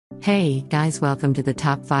Hey guys, welcome to the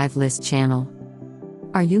Top 5 List channel.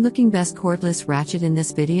 Are you looking best cordless ratchet in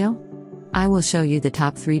this video? I will show you the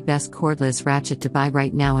top 3 best cordless ratchet to buy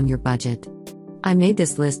right now on your budget. I made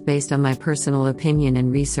this list based on my personal opinion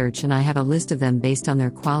and research, and I have a list of them based on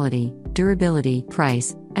their quality, durability,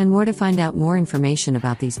 price, and more. To find out more information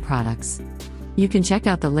about these products, you can check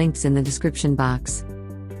out the links in the description box.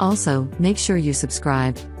 Also, make sure you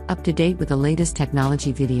subscribe, up to date with the latest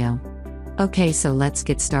technology video. Okay, so let's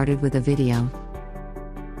get started with the video.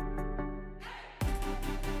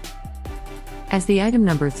 As the item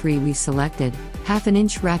number 3, we selected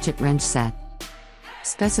 1/2" ratchet wrench set.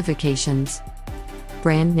 Specifications: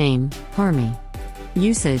 brand name, Harmy.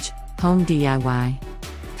 Usage, home DIY.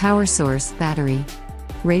 Power source, battery.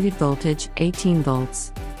 Rated voltage, 18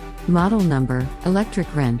 volts. Model number, electric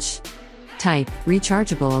wrench. Type,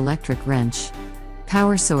 rechargeable electric wrench.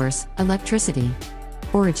 Power source, electricity.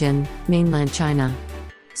 Origin, mainland China.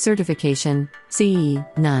 Certification, CE,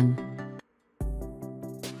 none.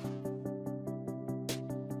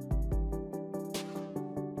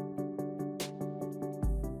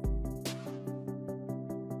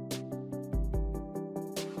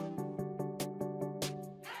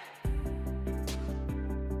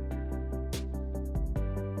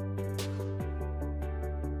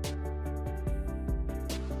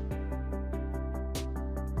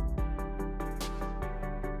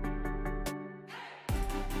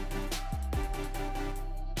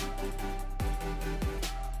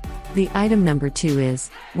 The item number 2 is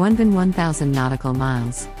 1VIN 1000 nautical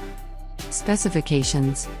miles.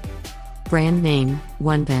 Specifications: brand name,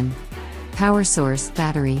 1VIN. Power source,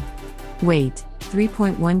 battery. Weight,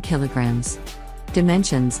 3.1 kilograms.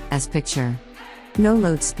 Dimensions, as picture. No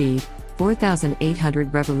load speed,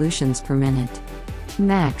 4,800 revolutions per minute.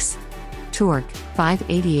 Max torque,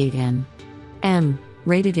 588 Nm.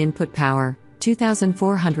 Rated input power,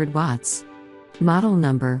 2,400 watts. Model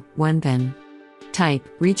number, 1VIN. Type,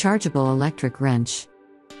 rechargeable electric wrench.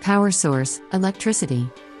 Power source, electricity.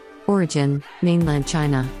 Origin, mainland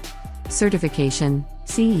China. Certification,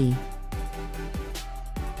 CE.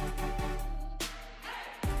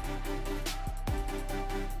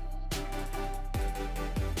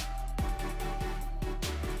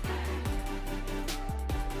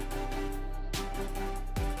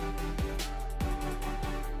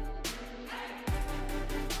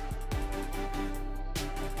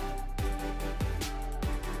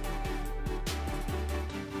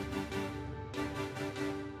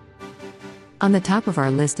 On the top of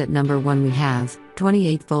our list at number 1 we have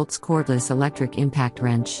 28 volts cordless electric impact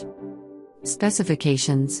wrench.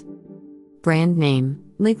 Specifications: brand name,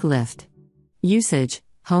 Link Lift. Usage,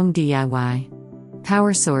 home DIY.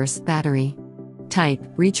 Power source, battery. Type,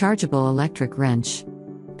 rechargeable electric wrench.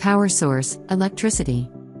 Power source,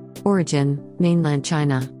 electricity. Origin, mainland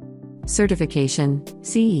China. Certification,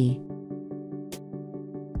 CE.